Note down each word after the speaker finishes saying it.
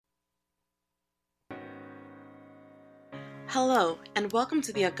Hello, and welcome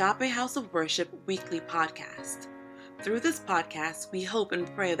to the Agape House of Worship weekly podcast. Through this podcast, we hope and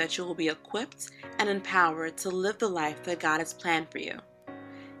pray that you will be equipped and empowered to live the life that God has planned for you.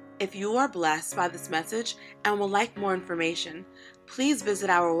 If you are blessed by this message and would like more information, please visit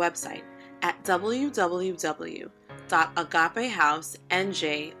our website at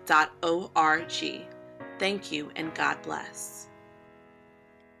www.agapehousenj.org. Thank you, and God bless.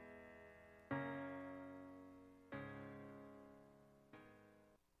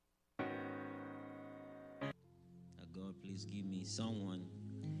 Please give me someone,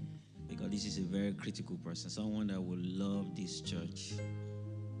 because this is a very critical person, someone that will love this church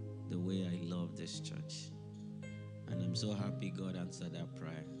the way I love this church. And I'm so happy God answered that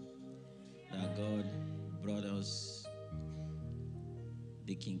prayer, that God brought us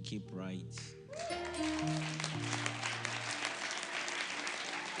the King Keep Right.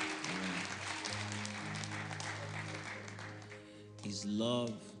 His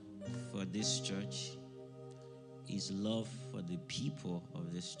love for this church, His love for the people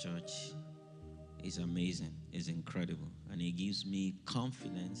of this church is amazing, is incredible. And it gives me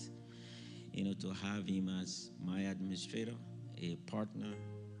confidence, to have him as my administrator, a partner,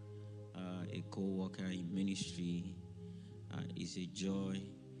 a co-worker in ministry. It's a joy.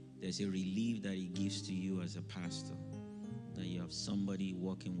 There's a relief that he gives to you as a pastor, that you have somebody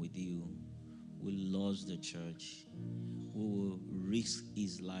working with you who loves the church, who will risk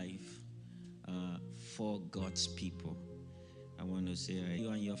his life for God's people. I want to say, you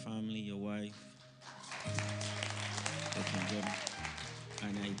and your family, your wife,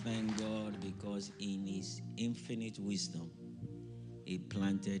 and I thank God because in His infinite wisdom, He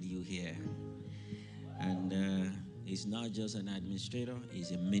planted you here. And he's not just an administrator, he's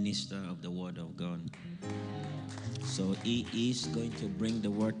a minister of the Word of God. So he is going to bring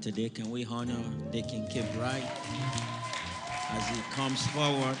the word today. Can we honor the King Keep Right as he comes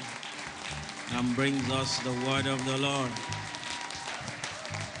forward and brings us the word of the Lord.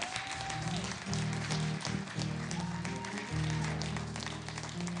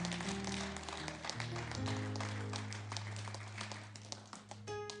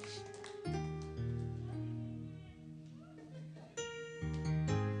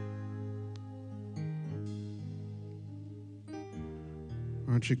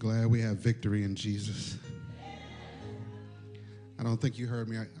 Aren't you glad we have victory in Jesus? I don't think you heard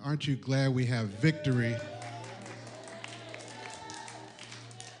me. Aren't you glad we have victory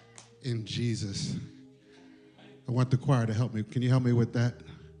in Jesus? I want the choir to help me. Can you help me with that?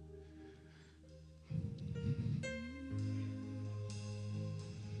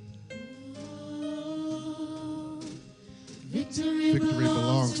 Victory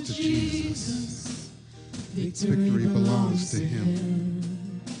belongs to Jesus. Victory belongs to Him.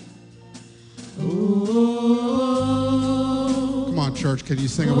 Come on, church, can you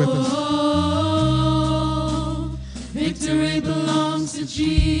sing it with us? Victory belongs to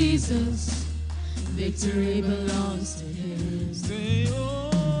Jesus. Victory belongs to Him. Say,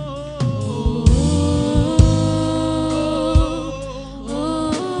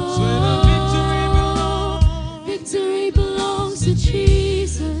 victory belongs to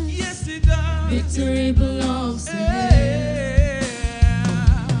Jesus. yes, it does. Victory belongs to Him.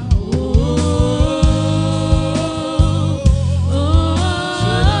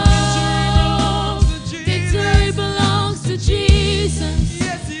 Victory belongs to Jesus.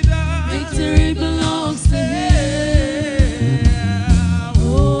 Yes, it does. Victory belongs to Him.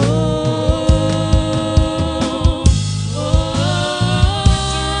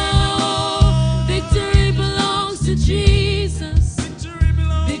 Victory belongs to Jesus. Victory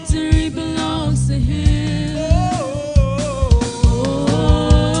belongs. Victory belongs to Him.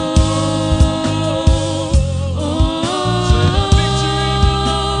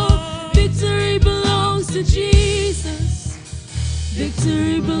 Victory belongs to Jesus.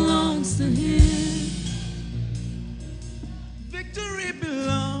 Victory belongs to Him. Victory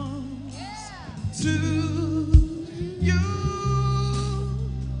belongs to you.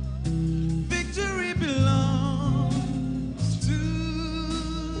 Victory belongs to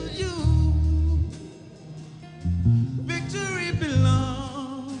you. Victory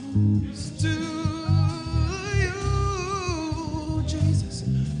belongs to you, Jesus.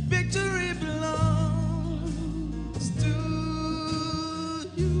 Victory belongs to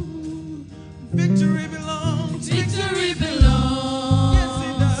you. Victory belongs. Victory belongs Yes,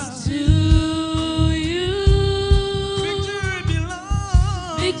 it does. to you.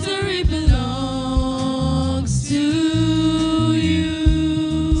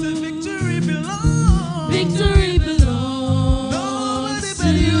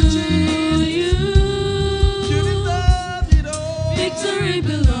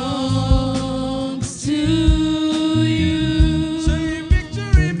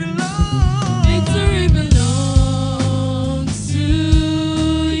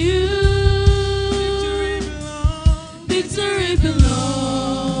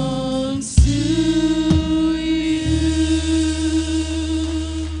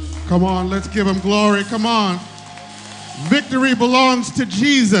 Come on, let's give him glory. Come on. Victory belongs to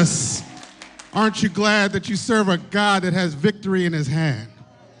Jesus. Aren't you glad that you serve a God that has victory in his hand?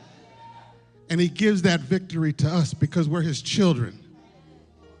 And he gives that victory to us because we're his children.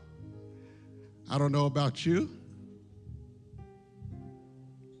 I don't know about you,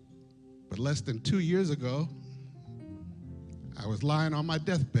 but less than 2 years ago, I was lying on my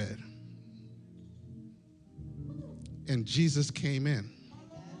deathbed. And Jesus came in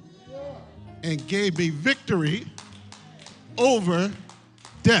and gave me victory over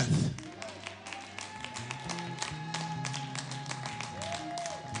death.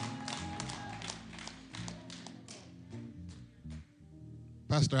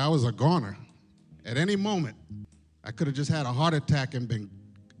 Pastor, I was a goner. At any moment, I could have just had a heart attack and been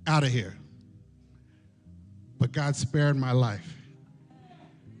out of here. But God spared my life.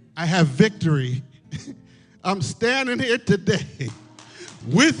 I have victory. I'm standing here today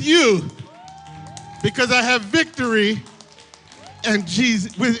with you because I have victory and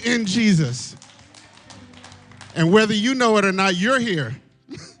within Jesus. And whether you know it or not, you're here.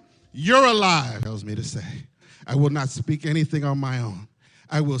 You're alive, tells me to say. I will not speak anything on my own.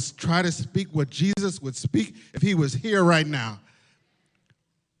 I will try to speak what Jesus would speak if he was here right now.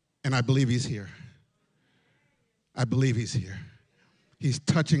 And I believe he's here. I believe he's here. He's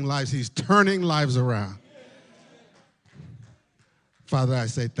touching lives. He's turning lives around. Father, I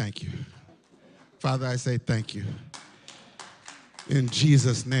say thank you. Father, I say thank you. In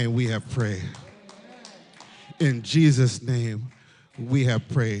Jesus' name we have prayed. In Jesus' name we have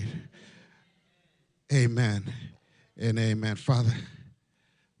prayed. Amen and amen. Father,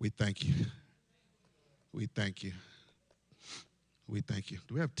 we thank you. We thank you. We thank you.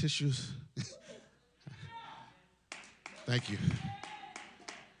 Do we have tissues? Thank you.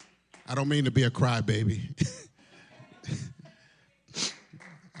 I don't mean to be a crybaby.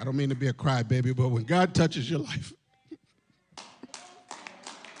 I don't mean to be a crybaby, but when God touches your life,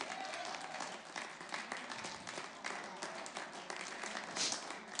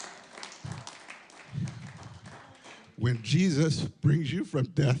 when Jesus brings you from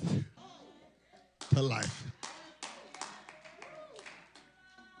death to life,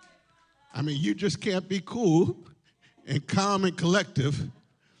 I mean, you just can't be cool and calm and collective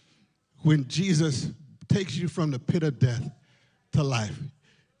when Jesus takes you from the pit of death to life.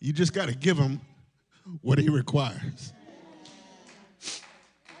 You just got to give him what he requires.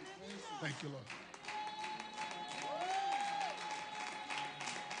 Thank you, Lord.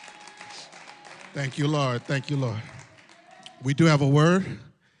 Thank you, Lord. Thank you, Lord. We do have a word.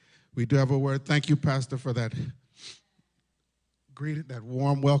 We do have a word. Thank you, Pastor, for that greeting, that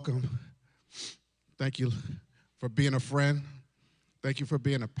warm welcome. Thank you for being a friend. Thank you for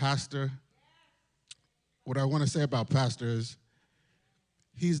being a pastor. What I want to say about Pastor is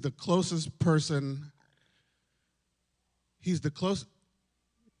he's the closest person, he's the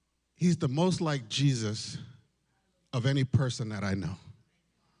most like Jesus of any person that I know.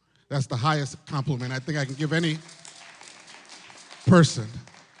 That's the highest compliment I think I can give any person.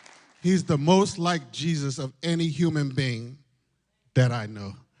 He's the most like Jesus of any human being that I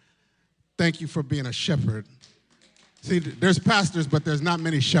know. Thank you for being a shepherd. See, there's pastors, but there's not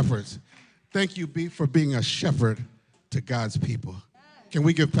many shepherds. Thank you, B, for being a shepherd to God's people. Can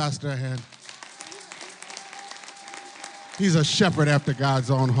we give Pastor a hand? He's a shepherd after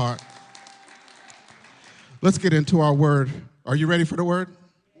God's own heart. Let's get into our word. Are you ready for the word?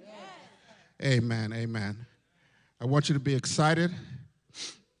 Yes. Amen, amen. I want you to be excited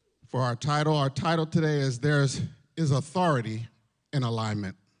for our title. Our title today is There is Authority in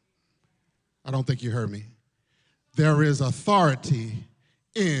Alignment. I don't think you heard me. There is authority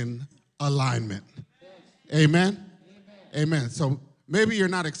in alignment. Amen? Amen. So maybe you're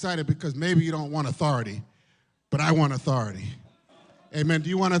not excited because maybe you don't want authority, but I want authority. Amen. Do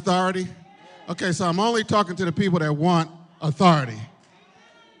you want authority? Okay, so I'm only talking to the people that want authority.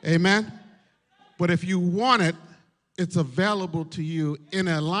 Amen? But if you want it, it's available to you in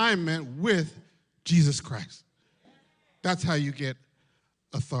alignment with Jesus Christ. That's how you get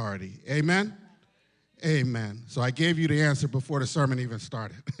authority. Amen? Amen. So I gave you the answer before the sermon even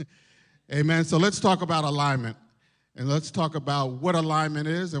started. Amen. So let's talk about alignment. And let's talk about what alignment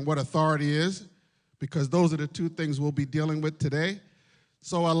is and what authority is, because those are the two things we'll be dealing with today.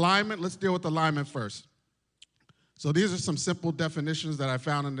 So alignment, let's deal with alignment first. So these are some simple definitions that I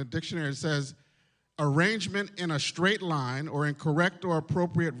found in the dictionary. It says, arrangement in a straight line or in correct or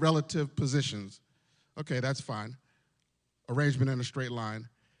appropriate relative positions. Okay, that's fine. Arrangement in a straight line.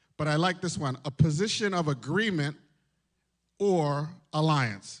 But I like this one, a position of agreement or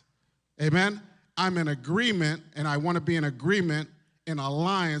alliance. Amen? I'm in agreement, and I want to be in agreement in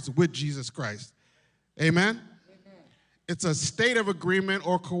alliance with Jesus Christ. Amen? It's a state of agreement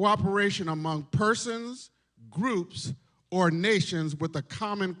or cooperation among persons, groups, or nations with a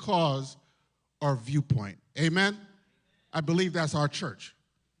common cause or viewpoint. Amen? I believe that's our church.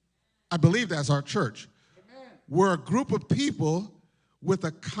 I believe that's our church. We're a group of people with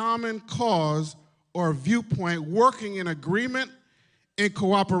a common cause or viewpoint working in agreement and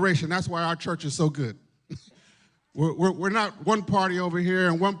cooperation. That's why our church is so good. We're not one party over here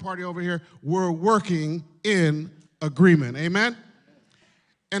and one party over here. We're working in agreement. Amen?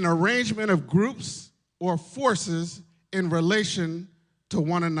 An arrangement of groups or forces in relation to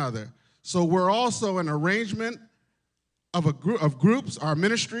one another. So we're also an arrangement of of groups, our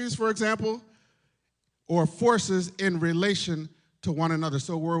ministries, for example, or forces in relation to one another.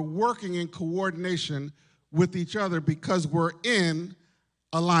 So we're working in coordination with each other because we're in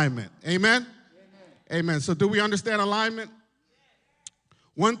alignment. Amen? Amen. So do we understand alignment?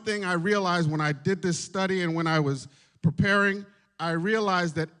 One thing I realized when I did this study and when I was preparing, I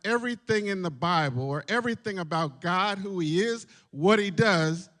realized that everything in the Bible or everything about God, who he is, what he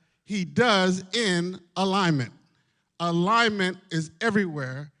does in alignment. Alignment is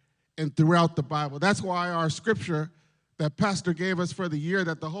everywhere and throughout the Bible. That's why our scripture that Pastor gave us for the year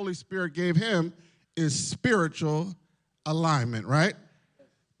that the Holy Spirit gave him is spiritual alignment, right?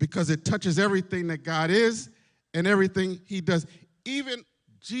 Because it touches everything that God is and everything he does. Even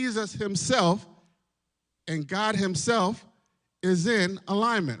Jesus himself and God himself is in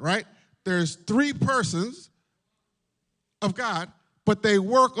alignment, right? There's three persons of God, but they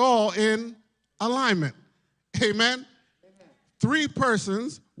work all in alignment. Amen? Three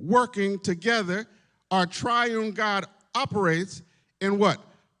persons working together. Our triune God operates in what?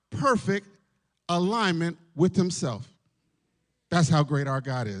 Perfect alignment with himself. That's how great our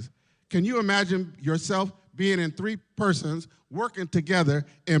God is. Can you imagine yourself being in three persons working together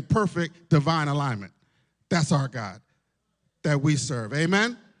in perfect divine alignment? That's our God that we serve.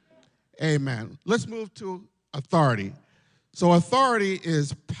 Amen? Amen. Let's move to authority. So authority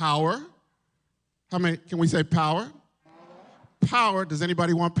is power. How many, can we say power? Power. Does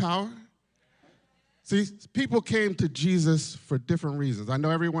anybody want power? See, people came to Jesus for different reasons. I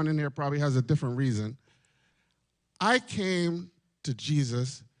know everyone in here probably has a different reason. I came to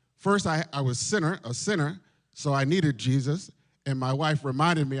Jesus. First, I was a sinner, so I needed Jesus, and my wife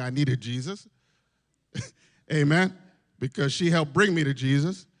reminded me I needed Jesus. Amen? Because she helped bring me to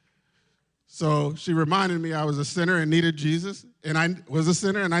Jesus. So she reminded me I was a sinner and needed Jesus, and I was a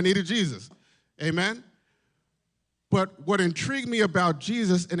sinner and I needed Jesus. Amen? But what intrigued me about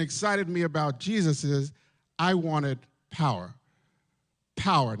Jesus and excited me about Jesus is I wanted power.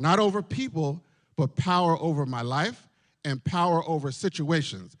 Power, not over people, but power over my life and power over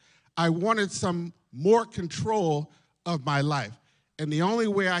situations. I wanted some more control of my life. And the only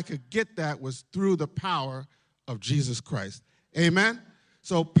way I could get that was through the power of Jesus Christ. Amen?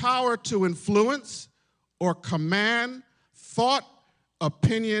 So power to influence or command thought,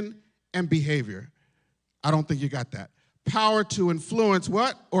 opinion, and behavior. I don't think you got that. Power to influence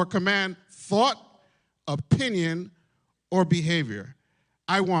what? Or command thought, opinion, or behavior.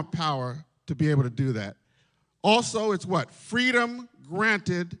 I want power to be able to do that. Also, it's what? Freedom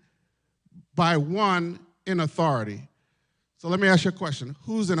granted by one in authority. So let me ask you a question.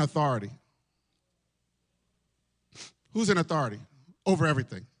 Who's in authority? Who's in authority over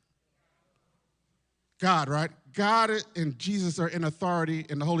everything? God, right? God and Jesus are in authority,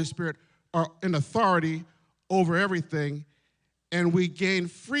 and the Holy Spirit are in authority over everything, and we gain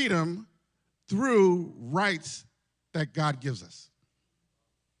freedom through rights that God gives us.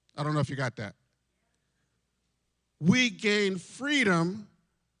 I don't know if you got that. We gain freedom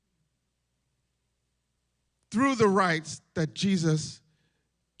through the rights that Jesus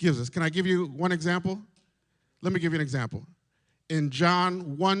gives us. Can I give you one example? Let me give you an example. In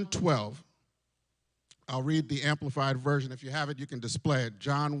John 1:12, I'll read the Amplified Version. If you have it, you can display it.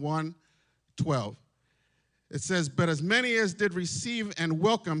 John 1:12. It says, "But as many as did receive and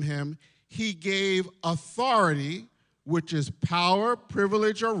welcome him, he gave authority," which is power,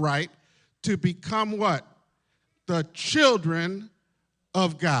 privilege, or right, "to become" what? "The children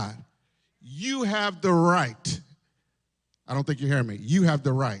of God." You have the right. I don't think you hear me. You have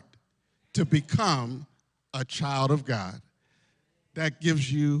the right to become a child of God. That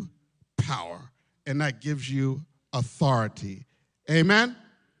gives you power, and that gives you authority. Amen?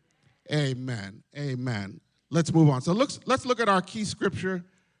 Amen. Amen. Let's move on. So let's look at our key scripture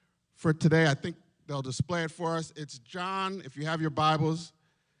for today. I think they'll display it for us. It's John, if you have your Bibles,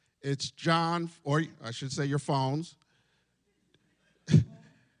 it's John, or I should say your phones.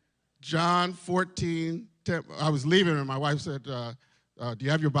 John 14, 10. I was leaving and my wife said, Do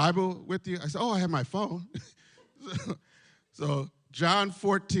you have your Bible with you? I said, oh, I have my phone. So John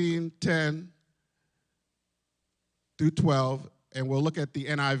 14:10 through 12, and we'll look at the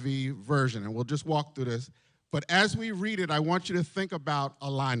NIV version, and we'll just walk through this. But as we read it, I want you to think about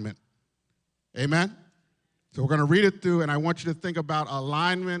alignment. Amen? So we're going to read it through, and I want you to think about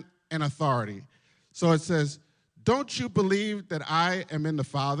alignment and authority. So it says, don't you believe that I am in the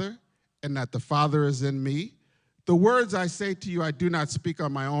Father and that the Father is in me? The words I say to you, I do not speak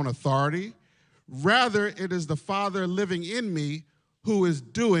on my own authority. Rather, it is the Father living in me who is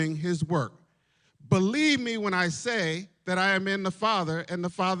doing his work. Believe me when I say that I am in the Father and the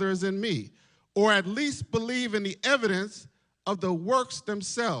Father is in me, or at least believe in the evidence of the works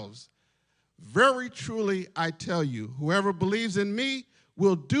themselves. Very truly, I tell you, whoever believes in me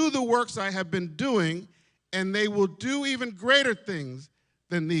will do the works I have been doing, and they will do even greater things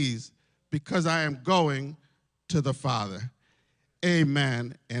than these, because I am going to the Father.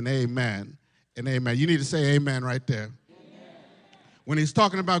 Amen and amen and amen. You need to say amen right there. Amen. When he's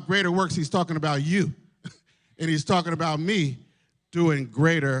talking about greater works, he's talking about you. And he's talking about me doing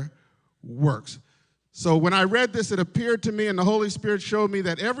greater works. So when I read this, it appeared to me, and the Holy Spirit showed me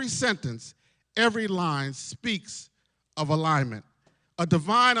that every sentence, every line speaks of alignment, a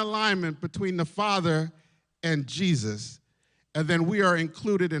divine alignment between the Father and Jesus. And then we are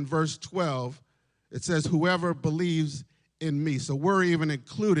included in verse 12. It says, whoever believes in me. So we're even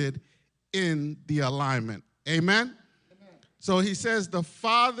included in the alignment. Amen? Amen. So he says, the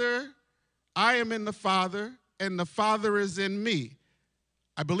Father, I am in the Father, and the Father is in me.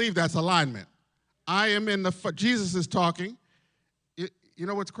 I believe that's alignment. I am in the, Jesus is talking. You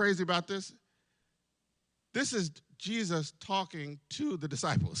know what's crazy about this? This is Jesus talking to the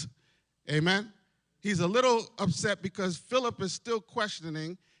disciples. Amen? He's a little upset because Philip is still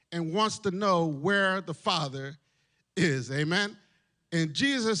questioning and wants to know where the Father is. Amen? And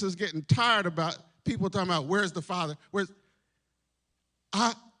Jesus is getting tired about people talking about where's the Father?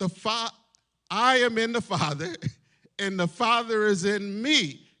 I am in the Father, and the Father is in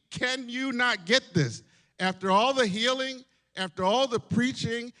me. Can you not get this? After all the healing, after all the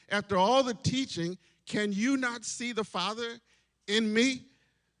preaching, after all the teaching, can you not see the Father in me?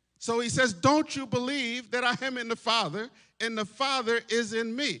 So he says, don't you believe that I am in the Father and the Father is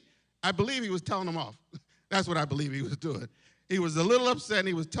in me? I believe he was telling them off. That's what I believe he was doing. He was a little upset and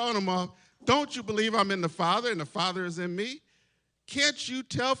he was telling them off. Don't you believe I'm in the Father and the Father is in me? Can't you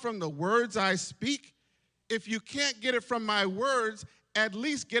tell from the words I speak? If you can't get it from my words, at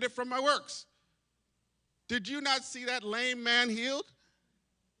least get it from my works. Did you not see that lame man healed?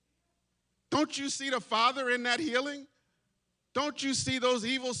 Don't you see the Father in that healing? Don't you see those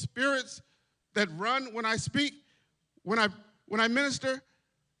evil spirits that run when I speak, when I minister?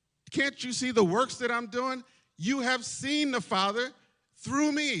 Can't you see the works that I'm doing? You have seen the Father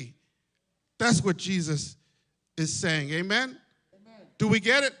through me. That's what Jesus is saying. Amen? Amen. Do we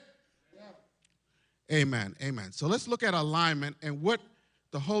get it? Yeah. Amen. Amen. So let's look at alignment and what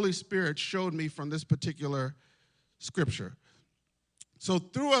the Holy Spirit showed me from this particular scripture. So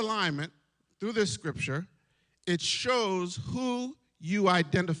through alignment, through this scripture, it shows who you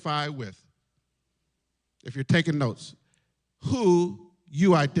identify with. If you're taking notes, who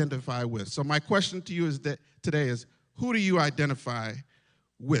you identify with. So my question to you is that today is, who do you identify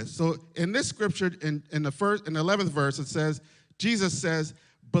with? So in this scripture, in the 11th verse, it says, Jesus says,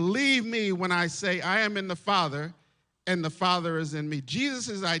 believe me when I say I am in the Father and the Father is in me. Jesus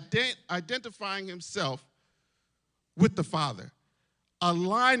is identifying himself with the Father.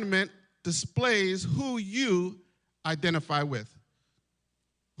 Alignment displays who you identify with,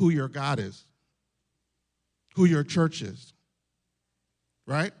 who your God is, who your church is,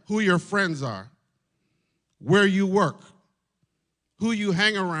 right? Who your friends are, where you work, who you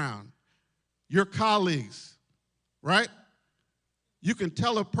hang around, your colleagues, right? You can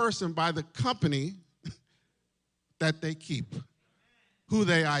tell a person by the company that they keep, who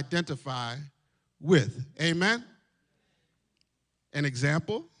they identify with. Amen? An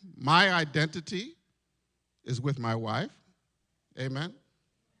example, my identity is with my wife. Amen?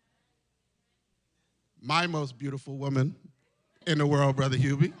 My most beautiful woman in the world, Brother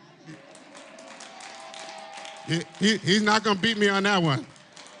Hubie. He's not going to beat me on that one.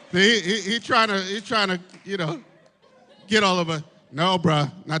 He's trying to, get all of us. No, bruh,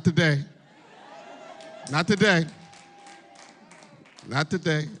 not today. Not today. Not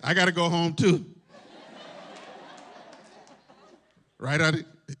today. I got to go home, too. Right, honey?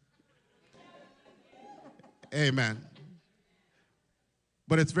 Amen.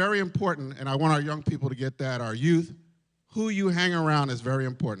 But it's very important, and I want our young people to get that, our youth, who you hang around is very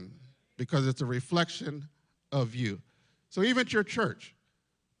important because it's a reflection of you. So even at your church,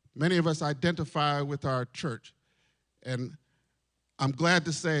 many of us identify with our church. And I'm glad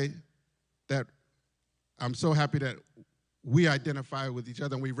to say that I'm so happy that we identify with each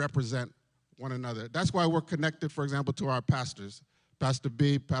other and we represent one another. That's why we're connected, for example, to our pastors, Pastor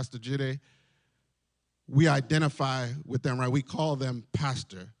B, Pastor Jide. We identify with them, right? We call them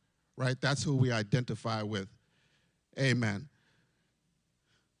pastor, right? That's who we identify with. Amen.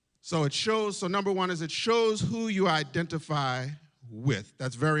 So it shows, so number one is it shows who you identify with.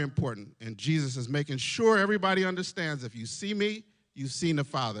 That's very important. And Jesus is making sure everybody understands if you see me, you've seen the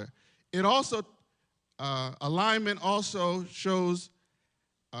Father. It also, alignment also shows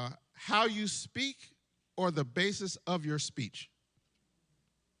how you speak or the basis of your speech.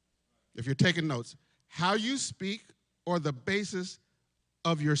 If you're taking notes, how you speak or the basis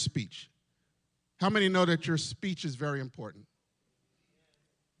of your speech. How many know that your speech is very important?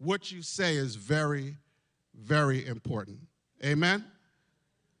 What you say is very, very important. Amen?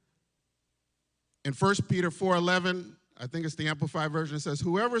 In 1 Peter 4:11, I think it's the Amplified Version, it says,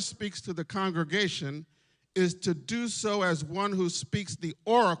 whoever speaks to the congregation is to do so as one who speaks the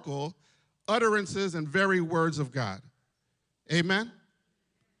oracle, utterances, and very words of God. Amen?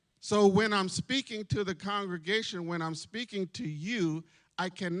 So when I'm speaking to the congregation, when I'm speaking to you, I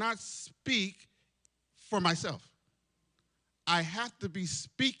cannot speak for myself. I have to be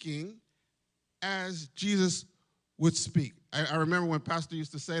speaking as Jesus would speak. I remember when Pastor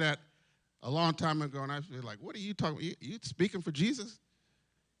used to say that a long time ago, and I was like, what are you talking about? You speaking for Jesus?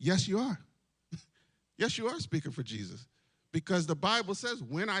 Yes, you are. Yes, you are speaking for Jesus. Because the Bible says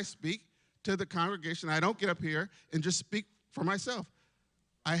when I speak to the congregation, I don't get up here and just speak for myself.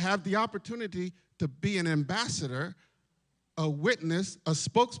 I have the opportunity to be an ambassador, a witness, a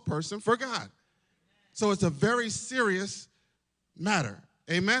spokesperson for God. So it's a very serious matter.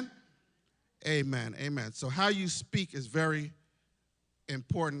 Amen? Amen. Amen. So how you speak is very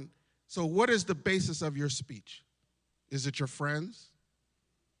important. So what is the basis of your speech? Is it your friends?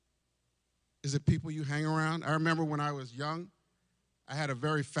 Is it people you hang around? I remember when I was young, I had a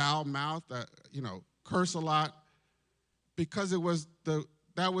very foul mouth, curse a lot, because that was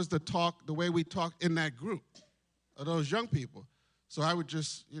the talk, the way we talked in that group of those young people. So I would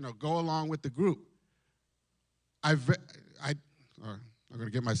just, go along with the group. I'm going to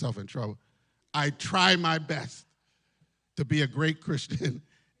get myself in trouble. I try my best to be a great Christian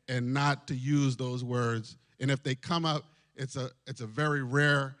and not to use those words. And if they come up, it's a very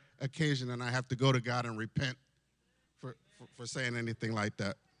rare occasion, and I have to go to God and repent for saying anything like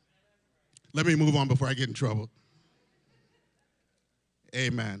that. Let me move on before I get in trouble.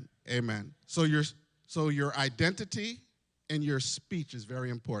 Amen. Amen. So your identity and your speech is very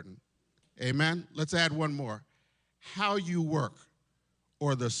important. Amen. Let's add one more. How you work,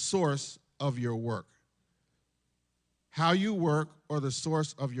 or the source of your work. How you work, or the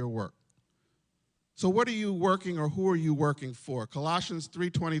source of your work. So what are you working, or who are you working for? Colossians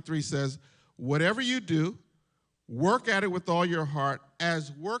 3:23 says, whatever you do, work at it with all your heart,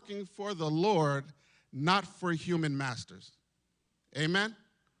 as working for the Lord, not for human masters. Amen?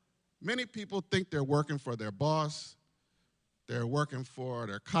 Many people think they're working for their boss, they're working for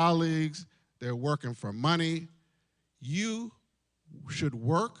their colleagues, they're working for money. You should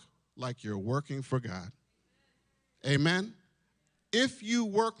work like you're working for God. Amen? If you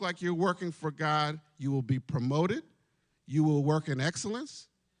work like you're working for God, you will be promoted, you will work in excellence,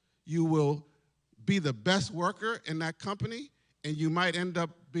 you will be the best worker in that company, and you might end up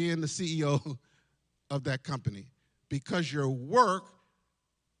being the CEO of that company because your work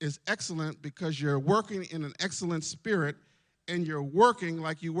is excellent, because you're working in an excellent spirit, and you're working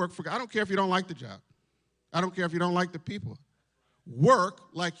like you work for God. I don't care if you don't like the job. I don't care if you don't like the people. Work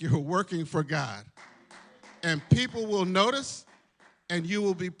like you're working for God. And people will notice, and you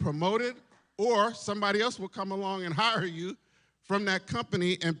will be promoted, or somebody else will come along and hire you from that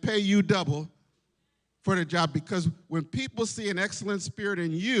company and pay you double for the job, because when people see an excellent spirit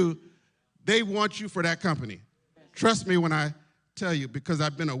in you, they want you for that company. Trust me when I tell you, because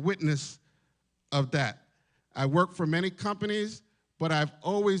I've been a witness of that. I work for many companies, but I've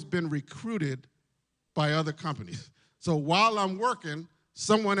always been recruited by other companies. So while I'm working,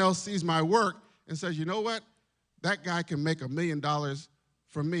 someone else sees my work and says, you know what? That guy can make $1 million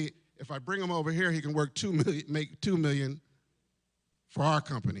for me. If I bring him over here, he can make $2 million for our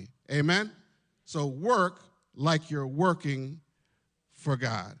company. Amen? So work like you're working for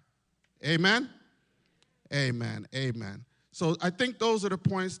God. Amen? Amen. Amen. So I think those are the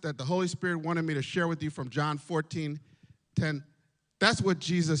points that the Holy Spirit wanted me to share with you from John 14:10. That's what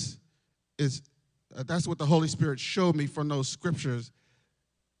Jesus is, that's what the Holy Spirit showed me from those scriptures,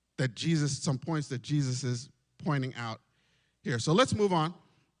 that Jesus, some points that Jesus is pointing out here. So let's move on.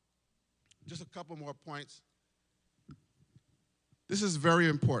 Just a couple more points. This is very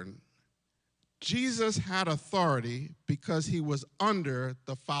important. Jesus had authority because he was under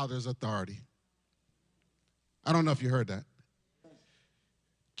the Father's authority. I don't know if you heard that.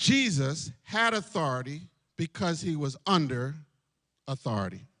 Jesus had authority because he was under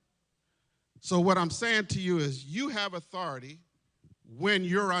authority. So what I'm saying to you is you have authority when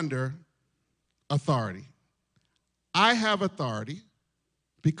you're under authority. I have authority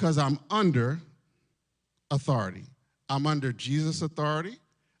because I'm under authority. I'm under Jesus' authority.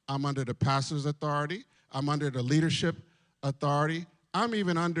 I'm under the pastor's authority. I'm under the leadership authority. I'm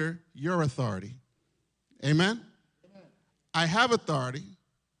even under your authority. Amen? Amen. I have authority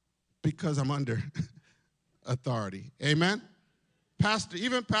because I'm under authority. Amen? Pastor,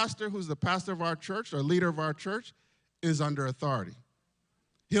 even pastor who's the pastor of our church or leader of our church is under authority.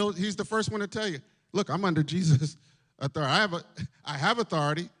 He's the first one to tell you, look, I'm under Jesus' authority. I have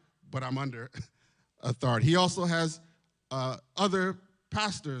authority, but I'm under authority. He also has other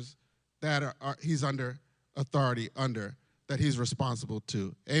pastors that he's under authority under, that he's responsible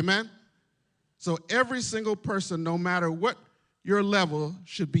to. Amen? So every single person, no matter what your level,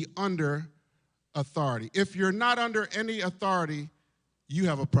 should be under authority. If you're not under any authority, you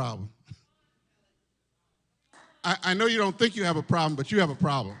have a problem. I know you don't think you have a problem, but you have a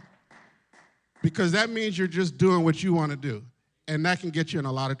problem. Because that means you're just doing what you want to do, and that can get you in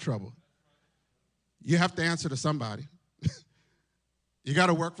a lot of trouble. You have to answer to somebody. You got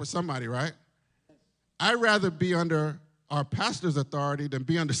to work for somebody, right? I'd rather be under our pastor's authority than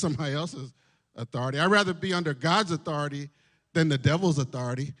be under somebody else's authority. I'd rather be under God's authority than the devil's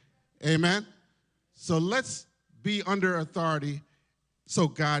authority. Amen? So let's be under authority so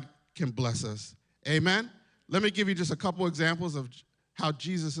God can bless us. Amen? Let me give you just a couple examples of how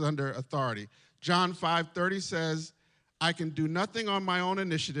Jesus is under authority. John 5:30 says, I can do nothing on my own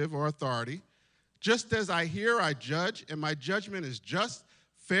initiative or authority. Just as I hear, I judge, and my judgment is just,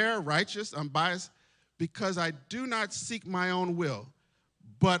 fair, righteous, unbiased, because I do not seek my own will,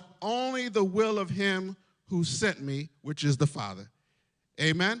 but only the will of him who sent me, which is the Father.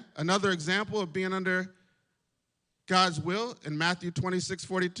 Amen? Another example of being under God's will in Matthew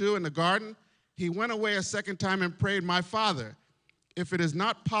 26:42 in the garden, he went away a second time and prayed, my Father, if it is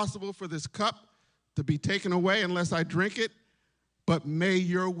not possible for this cup to be taken away unless I drink it, but may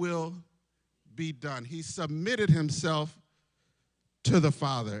your will be done. He submitted himself to the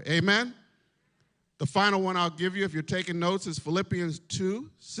Father. Amen? The final one I'll give you, if you're taking notes, is Philippians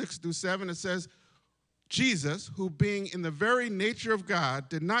 2:6-7. It says, Jesus, who being in the very nature of God,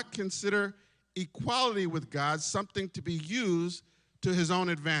 did not consider equality with God something to be used to his own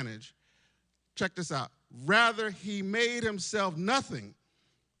advantage. Check this out. Rather, he made himself nothing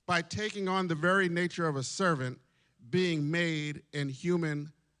by taking on the very nature of a servant, being made in human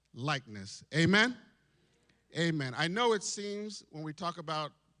likeness. Amen? Amen. I know it seems when we talk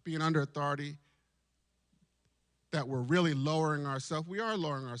about being under authority that we're really lowering ourselves. We are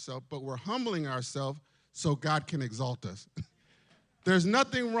lowering ourselves, but we're humbling ourselves so God can exalt us. There's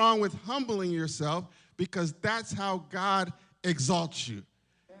nothing wrong with humbling yourself because that's how God exalts you.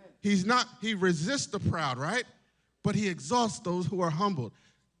 He resists the proud, right? But he exalts those who are humbled.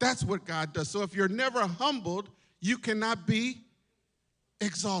 That's what God does. So if you're never humbled, you cannot be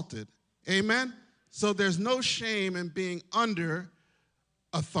exalted. Amen? So there's no shame in being under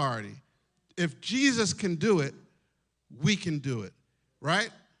authority. If Jesus can do it, we can do it,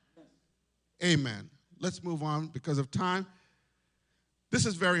 right? Amen. Let's move on because of time. This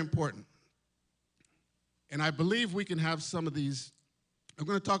is very important. And I believe we can have some of these. I'm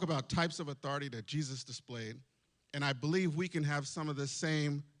going to talk about types of authority that Jesus displayed. And I believe we can have some of the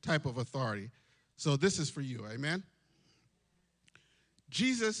same type of authority. So this is for you, amen?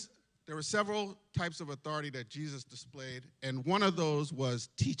 There were several types of authority that Jesus displayed, and one of those was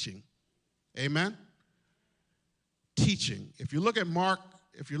teaching. Amen? Teaching. If you look at Mark,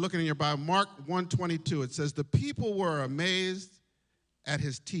 if you're looking in your Bible, Mark 1:22, it says, the people were amazed at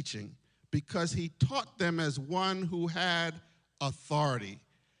his teaching because he taught them as one who had authority,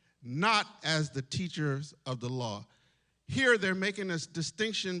 not as the teachers of the law. Here they're making this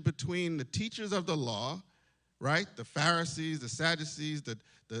distinction between the teachers of the law, right? The Pharisees, the Sadducees, the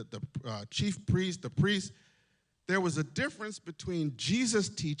chief priests, the priests. There was a difference between Jesus'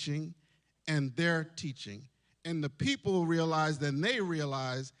 teaching and their teaching. And the people realized, and they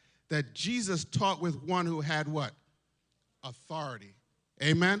realized, that Jesus taught with one who had what? Authority.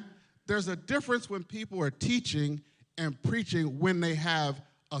 Amen? There's a difference when people are teaching and preaching when they have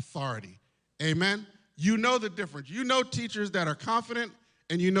authority. Amen? You know the difference. You know teachers that are confident,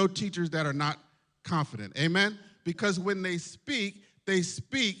 and you know teachers that are not confident. Amen? Because when they speak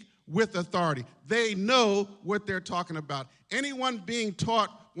with authority. They know what they're talking about. Anyone being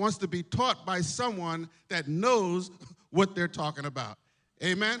taught wants to be taught by someone that knows what they're talking about.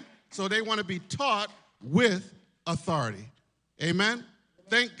 Amen? So they want to be taught with authority. Amen?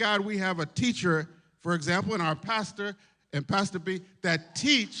 Thank God we have a teacher, for example, and our pastor and Pastor B, that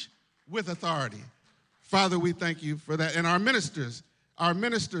teach with authority. Father, we thank you for that. And our ministers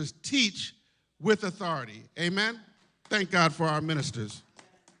teach with authority. Amen? Thank God for our ministers.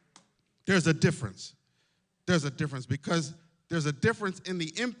 There's a difference. There's a difference because there's a difference in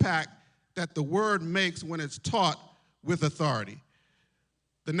the impact that the word makes when it's taught with authority.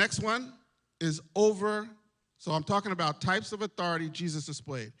 The next one is over. So I'm talking about types of authority Jesus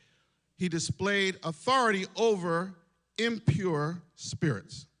displayed. He displayed authority over impure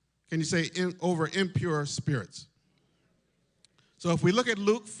spirits. Can you say over impure spirits? So if we look at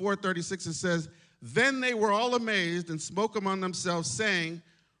Luke 4:36, it says, "Then they were all amazed and spoke among themselves, saying,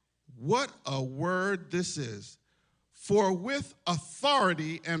 'What a word this is! For with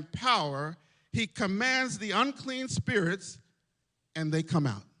authority and power he commands the unclean spirits, and they come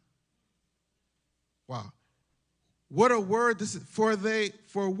out.'" Wow. What a word this is.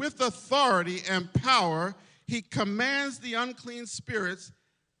 For with authority and power he commands the unclean spirits,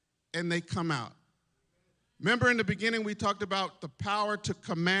 and they come out. Remember in the beginning we talked about the power to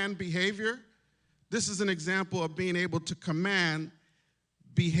command behavior? This is an example of being able to command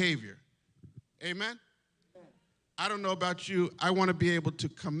behavior. Amen? I don't know about you. I want to be able to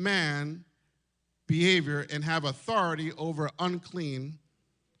command behavior and have authority over unclean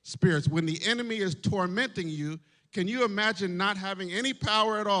spirits. When the enemy is tormenting you, can you imagine not having any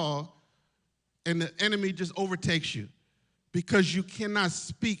power at all and the enemy just overtakes you because you cannot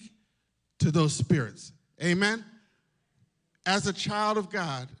speak to those spirits? Amen? As a child of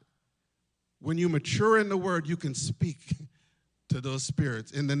God, when you mature in the word, you can speak to those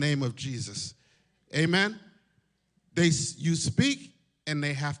spirits in the name of Jesus. Amen? You speak and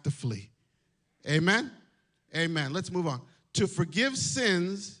they have to flee. Amen? Amen. Let's move on. To forgive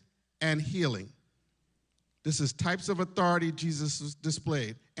sins and healing. This is types of authority Jesus has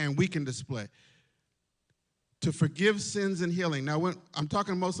displayed and we can display. To forgive sins and healing. Now, when I'm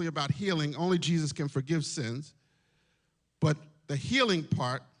talking mostly about healing, only Jesus can forgive sins. But the healing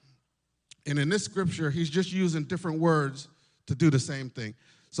part, and in this scripture, he's just using different words to do the same thing.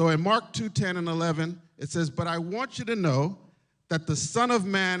 So in Mark 2:10 and 11, it says, "But I want you to know that the Son of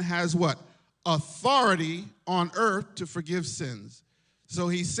Man has" what? "Authority on earth to forgive sins. So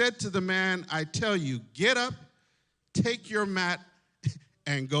he said to the man, I tell you, get up, take your mat,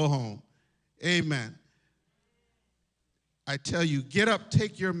 and go home." Amen. I tell you, get up,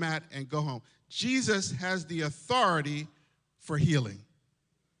 take your mat, and go home. Jesus has the authority for healing.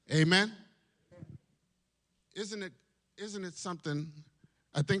 Amen. Isn't it something?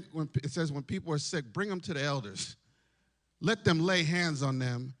 I think when it says when people are sick, bring them to the elders. Let them lay hands on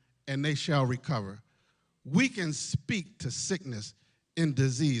them, and they shall recover. We can speak to sickness and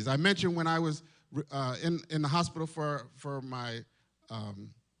disease. I mentioned when I was in the hospital for my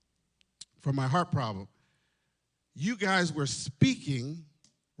heart problem. You guys were speaking,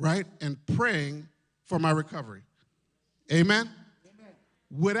 right, and praying for my recovery. Amen? Amen.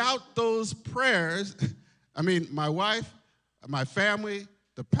 Without those prayers, I mean, my wife, my family,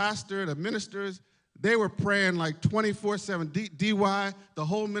 the pastor, the ministers, they were praying like 24/7. DY, the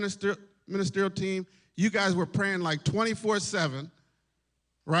whole ministerial team, you guys were praying like 24/7,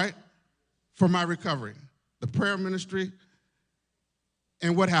 right, for my recovery. The prayer ministry.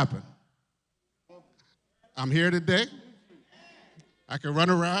 And what happened? I'm here today. I can run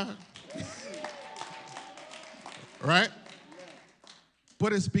around. Right?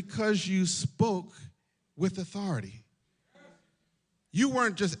 But it's because you spoke with authority. You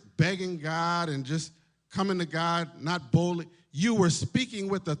weren't just begging God and just coming to God, not boldly. You were speaking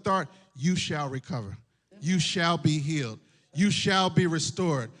with authority. You shall recover. You shall be healed. You shall be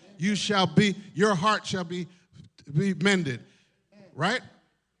restored. Your heart shall be mended. Right?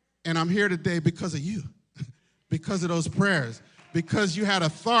 And I'm here today because of you. Because of those prayers, because you had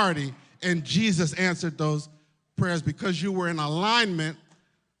authority and Jesus answered those prayers because you were in alignment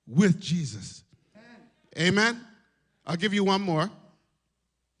with Jesus. Amen? I'll give you one more,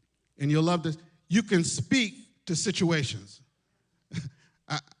 and you'll love this. You can speak to situations.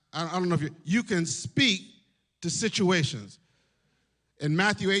 I don't know if you can speak to situations. In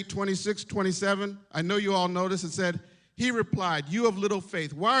Matthew 8:26-27, I know you all know this, it said, he replied, "You of little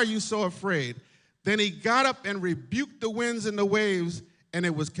faith, why are you so afraid?" Then he got up and rebuked the winds and the waves, and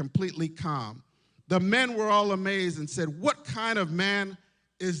it was completely calm. The men were all amazed and said, "What kind of man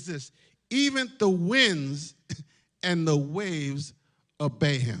is this? Even the winds and the waves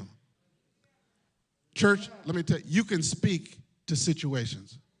obey him. Church, let me tell you, you can speak to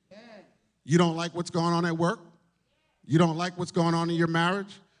situations. You don't like what's going on at work. You don't like what's going on in your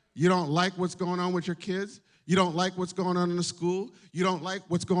marriage. You don't like what's going on with your kids. You don't like what's going on in the school. You don't like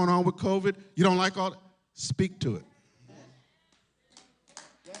what's going on with COVID. You don't like all that. Speak to it.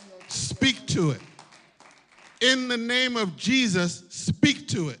 Speak to it. In the name of Jesus, speak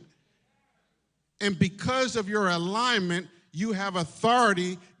to it. And because of your alignment, you have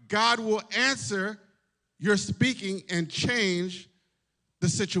authority. God will answer your speaking and change the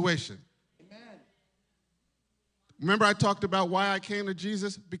situation. Amen. Remember I talked about why I came to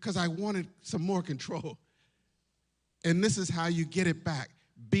Jesus? Because I wanted some more control. And this is how you get it back.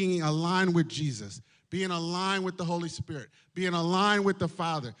 Being aligned with Jesus, being aligned with the Holy Spirit, being aligned with the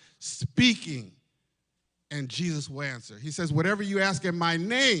Father, speaking, and Jesus will answer. He says, whatever you ask in my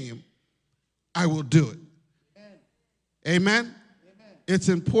name, I will do it. Amen? Amen? It's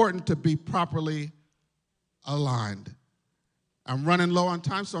important to be properly aligned. I'm running low on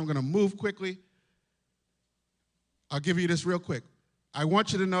time, so I'm going to move quickly. I'll give you this real quick. I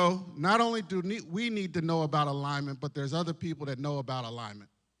want you to know, not only do we need to know about alignment, but there's other people that know about alignment.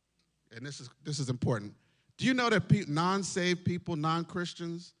 And this is important. Do you know that non-saved people,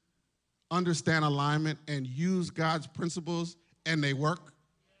 non-Christians, understand alignment and use God's principles and they work?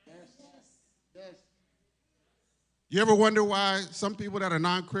 Yes. Yes. You ever wonder why some people that are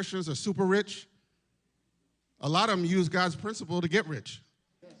non-Christians are super rich? A lot of them use God's principle to get rich,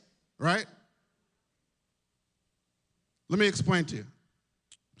 right? Let me explain to you.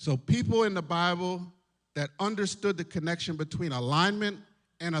 So people in the Bible that understood the connection between alignment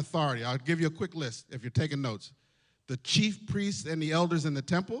and authority. I'll give you a quick list if you're taking notes. The chief priests and the elders in the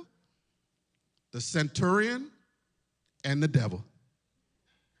temple, the centurion, and the devil.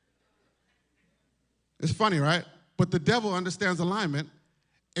 It's funny, right? But the devil understands alignment,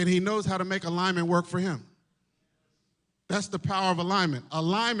 and he knows how to make alignment work for him. That's the power of alignment.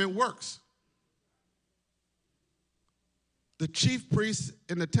 Alignment works. The chief priest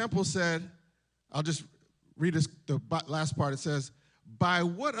in the temple said, I'll just read the last part. It says, by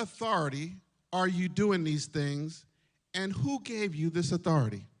what authority are you doing these things, and who gave you this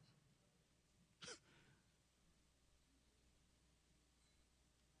authority?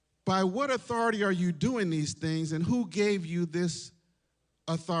 By what authority are you doing these things, and who gave you this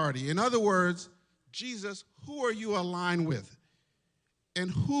authority? In other words, Jesus, who are you aligned with?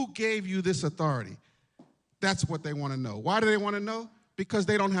 And who gave you this authority? That's what they want to know. Why do they want to know? Because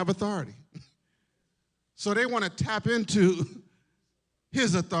they don't have authority. So they want to tap into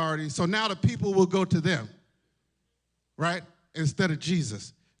his authority, so now the people will go to them, right? Instead of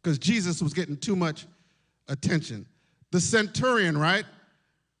Jesus, because Jesus was getting too much attention. The centurion, right?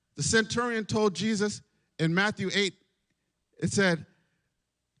 The centurion told Jesus in Matthew 8, it said,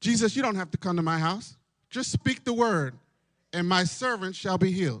 Jesus, you don't have to come to my house. Just speak the word, and my servant shall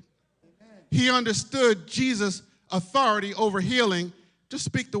be healed. Amen. He understood Jesus' authority over healing. Just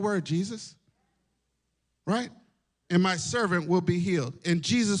speak the word, Jesus. Right? And my servant will be healed. And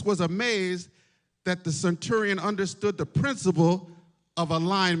Jesus was amazed that the centurion understood the principle of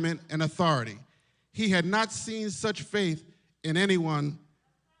alignment and authority. He had not seen such faith in anyone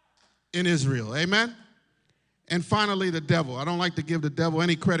in Israel. Amen? And finally, the devil. I don't like to give the devil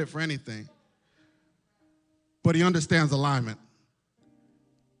any credit for anything, but he understands alignment,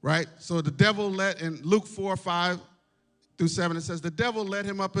 right? So the devil in Luke 4:5-7, it says, the devil led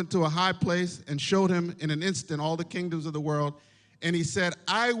him up into a high place and showed him in an instant all the kingdoms of the world. And he said,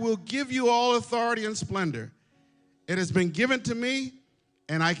 I will give you all authority and splendor. It has been given to me,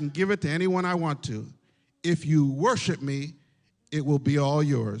 and I can give it to anyone I want to. If you worship me, it will be all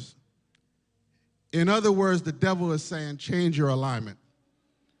yours. In other words, the devil is saying, change your alignment.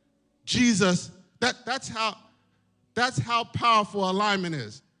 Jesus, that's how powerful alignment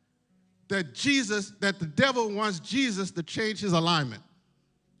is. That the devil wants Jesus to change his alignment.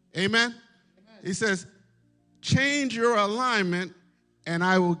 Amen? Amen? He says, change your alignment and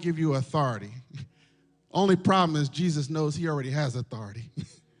I will give you authority. Only problem is Jesus knows he already has authority.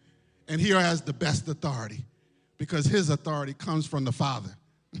 And he has the best authority because his authority comes from the Father.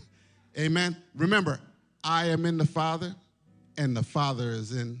 Amen? Remember, I am in the Father and the Father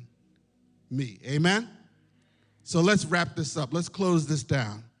is in me. Amen? So let's wrap this up. Let's close this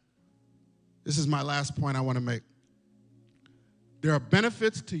down. This is my last point I want to make. There are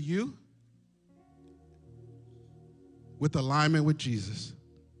benefits to you with alignment with Jesus.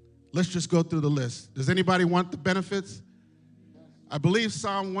 Let's just go through the list. Does anybody want the benefits? I believe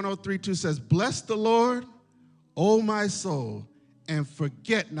Psalm 103:2 says, bless the Lord, O my soul, and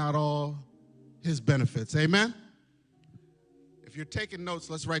forget not all his benefits. Amen? If you're taking notes,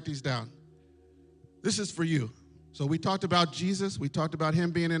 let's write these down. This is for you. So we talked about Jesus. We talked about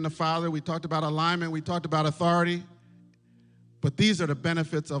him being in the Father. We talked about alignment. We talked about authority. But these are the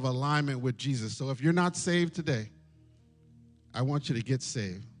benefits of alignment with Jesus. So if you're not saved today, I want you to get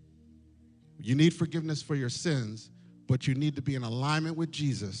saved. You need forgiveness for your sins, but you need to be in alignment with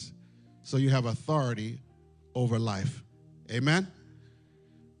Jesus so you have authority over life. Amen?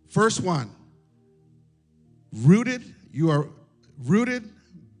 First one, rooted. You are rooted,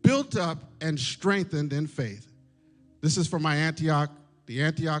 built up, and strengthened in faith. This is for my the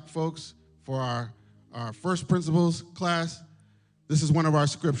Antioch folks, for our first principles class. This is one of our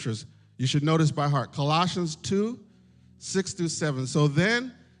scriptures. You should know this by heart. Colossians 2, 6-7. So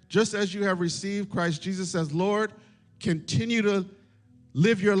then, just as you have received Christ Jesus as Lord, continue to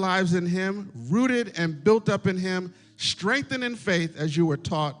live your lives in him, rooted and built up in him, strengthened in faith as you were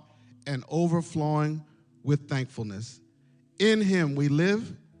taught, and overflowing with thankfulness. In him we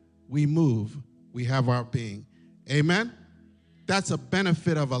live, we move, we have our being. Amen? That's a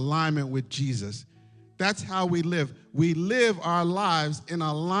benefit of alignment with Jesus. That's how we live. We live our lives in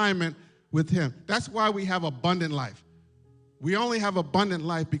alignment with him. That's why we have abundant life. We only have abundant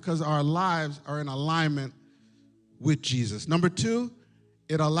life because our lives are in alignment with Jesus. Number two,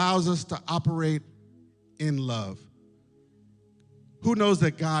 it allows us to operate in love. Who knows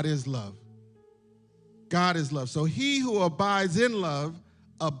that God is love? God is love. So he who abides in love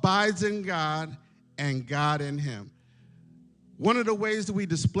abides in God and God in him. One of the ways that we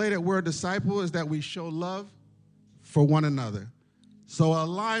display that we're a disciple is that we show love for one another. So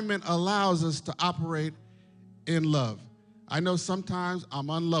alignment allows us to operate in love. I know sometimes I'm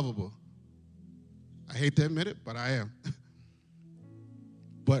unlovable. I hate to admit it, but I am.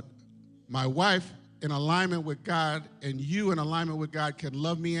 But my wife, in alignment with God, and you in alignment with God, can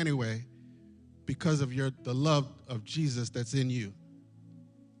love me anyway because of the love of Jesus that's in you.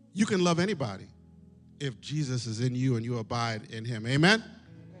 You can love anybody if Jesus is in you and you abide in him. Amen?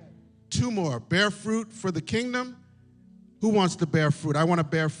 Two more. Bear fruit for the kingdom. Who wants to bear fruit? I want to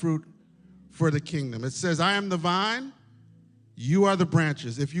bear fruit for the kingdom. It says, I am the vine, you are the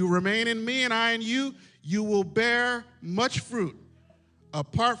branches. If you remain in me and I in you, you will bear much fruit.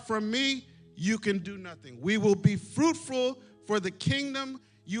 Apart from me, you can do nothing. We will be fruitful for the kingdom.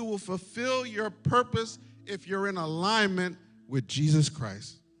 You will fulfill your purpose if you're in alignment with Jesus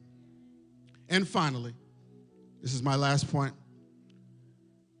Christ. And finally, this is my last point.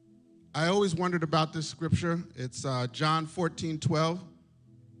 I always wondered about this scripture. It's John 14:12.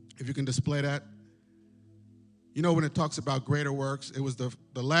 If you can display that. You know when it talks about greater works, it was the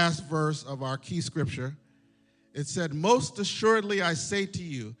last verse of our key scripture. It said, most assuredly I say to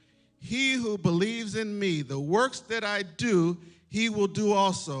you, he who believes in me, the works that I do, he will do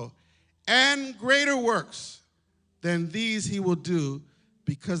also. And greater works than these he will do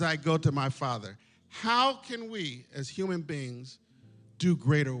because I go to my Father. How can we, as human beings, do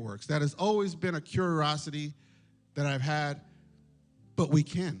greater works? That has always been a curiosity that I've had, but we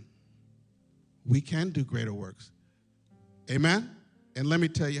can. We can do greater works. Amen? And let me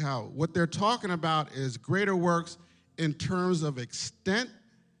tell you how. What they're talking about is greater works in terms of extent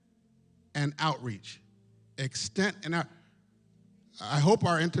and outreach. Extent and out. I hope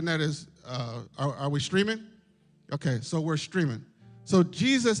our internet is, are we streaming? Okay, so we're streaming. So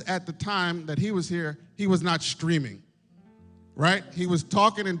Jesus, at the time that he was here, he was not streaming, right? He was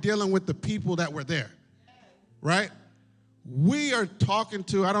talking and dealing with the people that were there, right? We are talking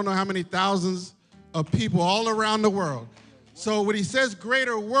to, I don't know how many thousands of people all around the world. So when he says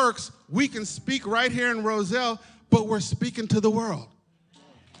greater works, we can speak right here in Roselle, but we're speaking to the world.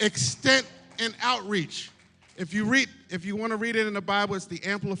 Extent and outreach. If you want to read it in the Bible, it's the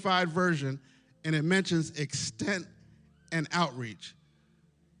Amplified Version, and it mentions extent and outreach.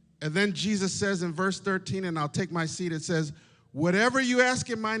 And then Jesus says in verse 13, and I'll take my seat, it says, whatever you ask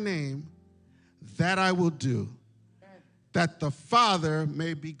in my name, that I will do, that the Father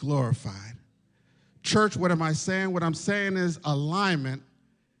may be glorified. Church, what am I saying? What I'm saying is alignment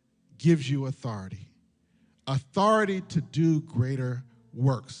gives you authority. Authority to do greater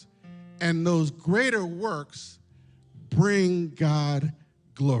works. And those greater works bring God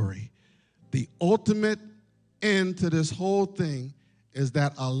glory. The ultimate end to this whole thing is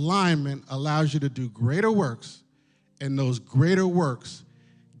that alignment allows you to do greater works, and those greater works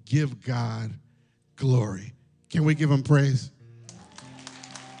give God glory. Can we give him praise?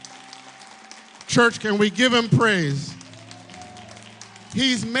 Church, can we give him praise?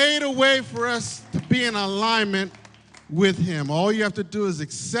 He's made a way for us to be in alignment with him. All you have to do is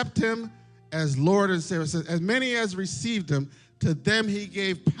accept him as Lord and Savior. It says, as many as received him, to them he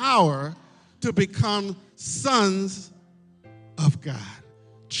gave power to become sons of God.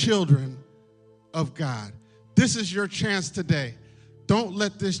 Children of God. This is your chance today. Don't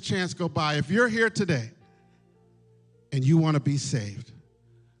let this chance go by. If you're here today and you want to be saved,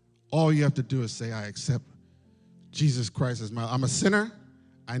 all you have to do is say, I accept Jesus Christ as I'm a sinner.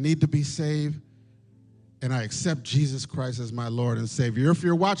 I need to be saved. And I accept Jesus Christ as my Lord and Savior. If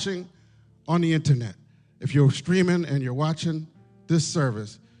you're watching on the internet, if you're streaming and you're watching this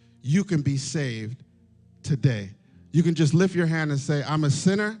service, you can be saved today. You can just lift your hand and say, I'm a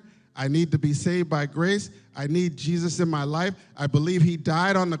sinner. I need to be saved by grace. I need Jesus in my life. I believe he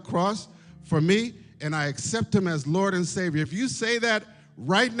died on the cross for me, and I accept him as Lord and Savior. If you say that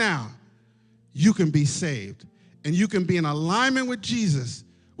right now, you can be saved, and you can be in alignment with Jesus,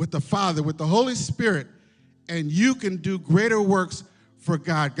 with the Father, with the Holy Spirit, and you can do greater works for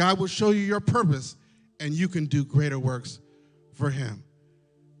God. God will show you your purpose, and you can do greater works for him.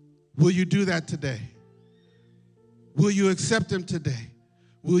 Will you do that today? Will you accept him today?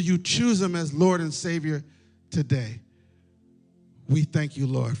 Will you choose him as Lord and Savior today? We thank you,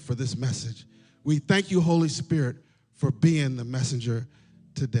 Lord, for this message. We thank you, Holy Spirit, for being the messenger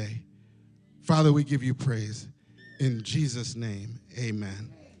today. Father, we give you praise. In Jesus' name,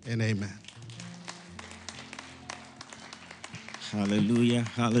 amen and amen. Hallelujah,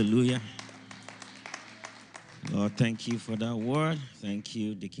 hallelujah. Lord, thank you for that word. Thank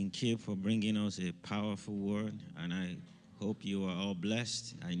you, Deacon Kip, for bringing us a powerful word. And I hope you are all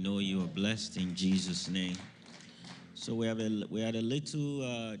blessed. I know you are blessed in Jesus' name. So we had a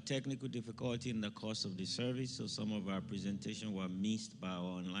little technical difficulty in the course of the service. So some of our presentation were missed by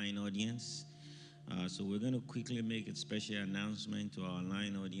our online audience. So we're going to quickly make a special announcement to our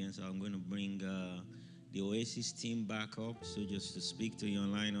online audience. I'm going to bring the Oasis team back up, so just to speak to the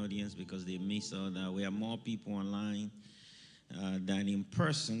online audience because they missed out that we have more people online than in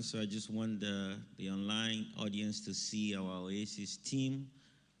person. So I just want the online audience to see our Oasis team.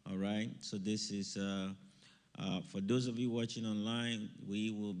 All right. So this is for those of you watching online.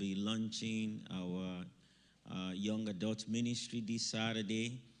 We will be launching our young adult ministry this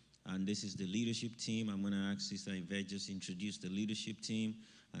Saturday, and this is the leadership team. I'm going to ask Sister Yvette just introduce the leadership team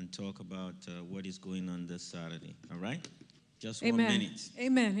and talk about what is going on this Saturday. All right? Just Amen. 1 minute.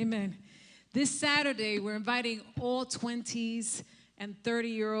 Amen. Amen. This Saturday, we're inviting all 20s and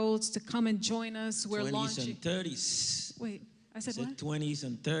 30-year-olds to come and join us. We're 20s launching. and 30s. Wait, I said what? 20s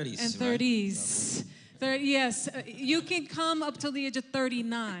and 30s. And right? 30s. 30, yes, you can come up till the age of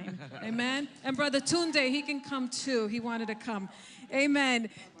 39. Amen. And Brother Tunde, he can come too. He wanted to come. Amen.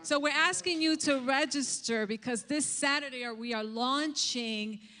 So we're asking you to register because this Saturday we are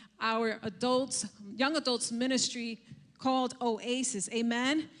launching our young adults ministry called Oasis.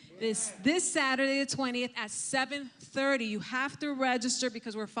 Amen. This Saturday, the 20th at 7:30. You have to register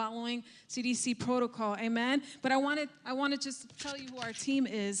because we're following CDC protocol. Amen. But I want to just tell you who our team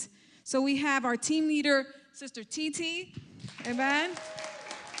is. So we have our team leader, Sister Titi. Amen.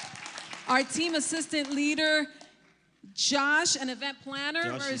 Our team assistant leader, Josh, an event planner.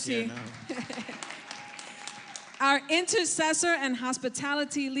 Josh Where is here he? now. Our intercessor and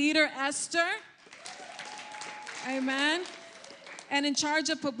hospitality leader, Esther. Amen. And in charge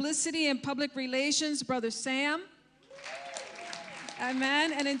of publicity and public relations, Brother Sam.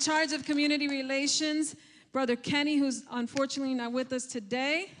 Amen. And in charge of community relations, Brother Kenny, who's unfortunately not with us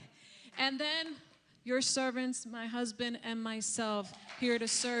today. And then your servants, my husband and myself, here to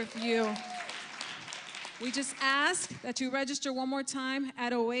serve you. We just ask that you register one more time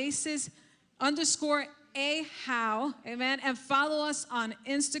at Oasis_AHOW, amen, and follow us on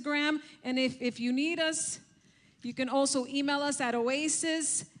Instagram. And if you need us, you can also email us at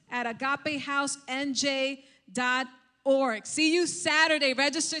oasis@agapehousenj.org. See you Saturday.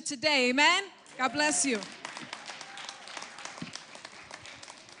 Register today, amen? God bless you.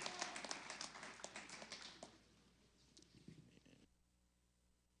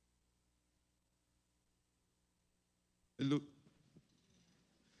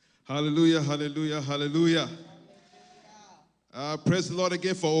 Hallelujah, hallelujah, hallelujah. Praise the Lord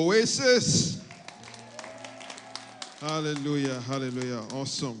again for Oasis. Hallelujah, hallelujah.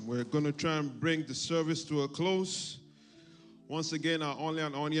 Awesome. We're going to try and bring the service to a close. Once again, our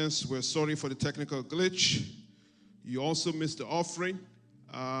online audience, we're sorry for the technical glitch. You also missed the offering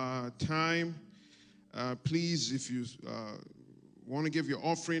time. Please, if you want to give your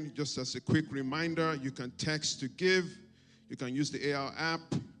offering, just as a quick reminder, you can text to give. You can use the AR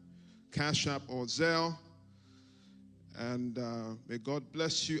app, Cash App, or Zelle. And may God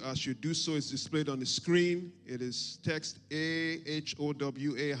bless you as you do so. It's displayed on the screen. It is text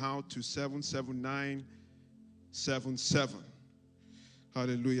AHOWA how to 77977.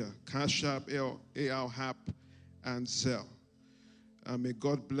 Hallelujah. Cash App, AR app, and Zelle. And may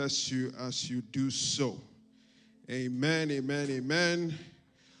God bless you as you do so. Amen, amen, amen.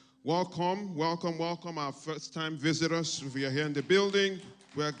 Welcome, welcome, welcome our first-time visitors. If you're here in the building,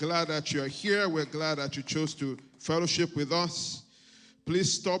 we're glad that you're here. We're glad that you chose to fellowship with us.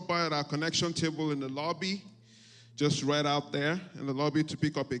 Please stop by at our connection table in the lobby, just right out there in the lobby, to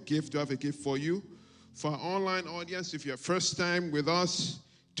pick up a gift. We have a gift for you. For our online audience, if you're first time with us,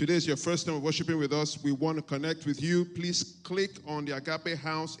 today is your first time worshiping with us, we want to connect with you. Please click on the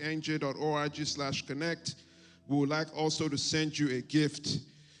agapehousenj.org/connect. We would like also to send you a gift.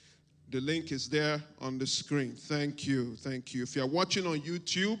 The link is there on the screen. Thank you. Thank you. If you're watching on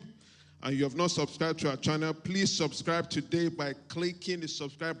YouTube and you have not subscribed to our channel, please subscribe today by clicking the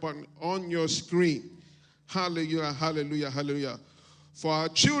subscribe button on your screen. Hallelujah, hallelujah, hallelujah. For our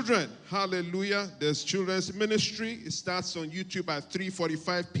children, hallelujah, there's children's ministry. It starts on YouTube at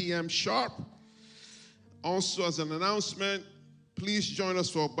 3:45 p.m. sharp. Also, as an announcement, please join us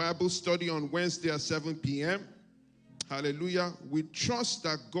for a Bible study on Wednesday at 7 p.m. Hallelujah. We trust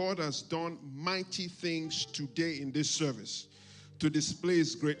that God has done mighty things today in this service to display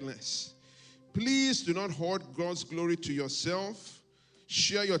His greatness. Please do not hoard God's glory to yourself.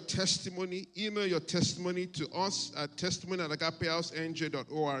 Share your testimony. Email your testimony to us at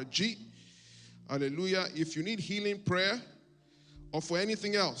testimony@agapehousenj.org. Hallelujah. If you need healing prayer or for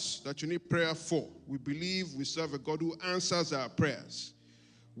anything else that you need prayer for, we believe we serve a God who answers our prayers.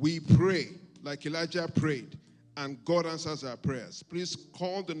 We pray like Elijah prayed, and God answers our prayers. Please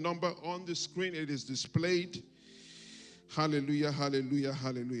call the number on the screen. It is displayed. Hallelujah, hallelujah,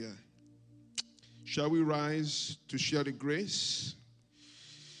 hallelujah. Shall we rise to share the grace?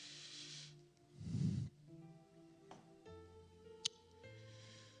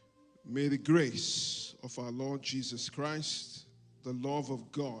 May the grace of our Lord Jesus Christ, the love of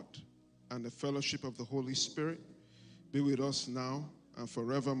God, and the fellowship of the Holy Spirit be with us now and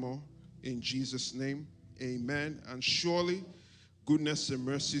forevermore. In Jesus' name, amen. And surely goodness and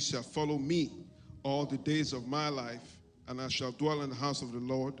mercy shall follow me all the days of my life, and I shall dwell in the house of the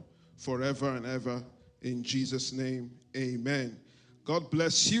Lord forever and ever. In Jesus' name, amen. God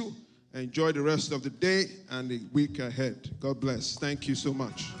bless you. Enjoy the rest of the day and the week ahead. God bless. Thank you so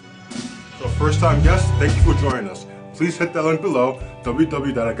much. So first-time guests, thank you for joining us. Please hit that link below,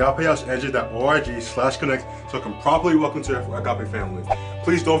 www.agapehousenj.org/connect, so I can properly welcome to our Agape family.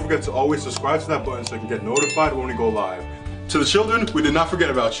 Please don't forget to always subscribe to that button so you can get notified when we go live. To the children, we did not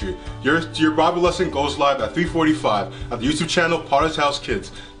forget about you. Your Bible lesson goes live at 3:45 at the YouTube channel Potter's House Kids.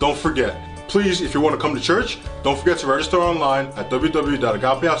 Don't forget. Please, if you want to come to church, don't forget to register online at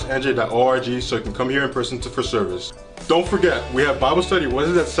www.agapehousenj.org so you can come here in person for service. Don't forget, we have Bible study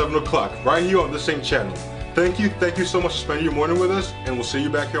Wednesdays at 7 o'clock, right here on this same channel. Thank you so much for spending your morning with us, and we'll see you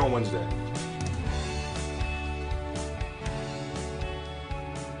back here on Wednesday.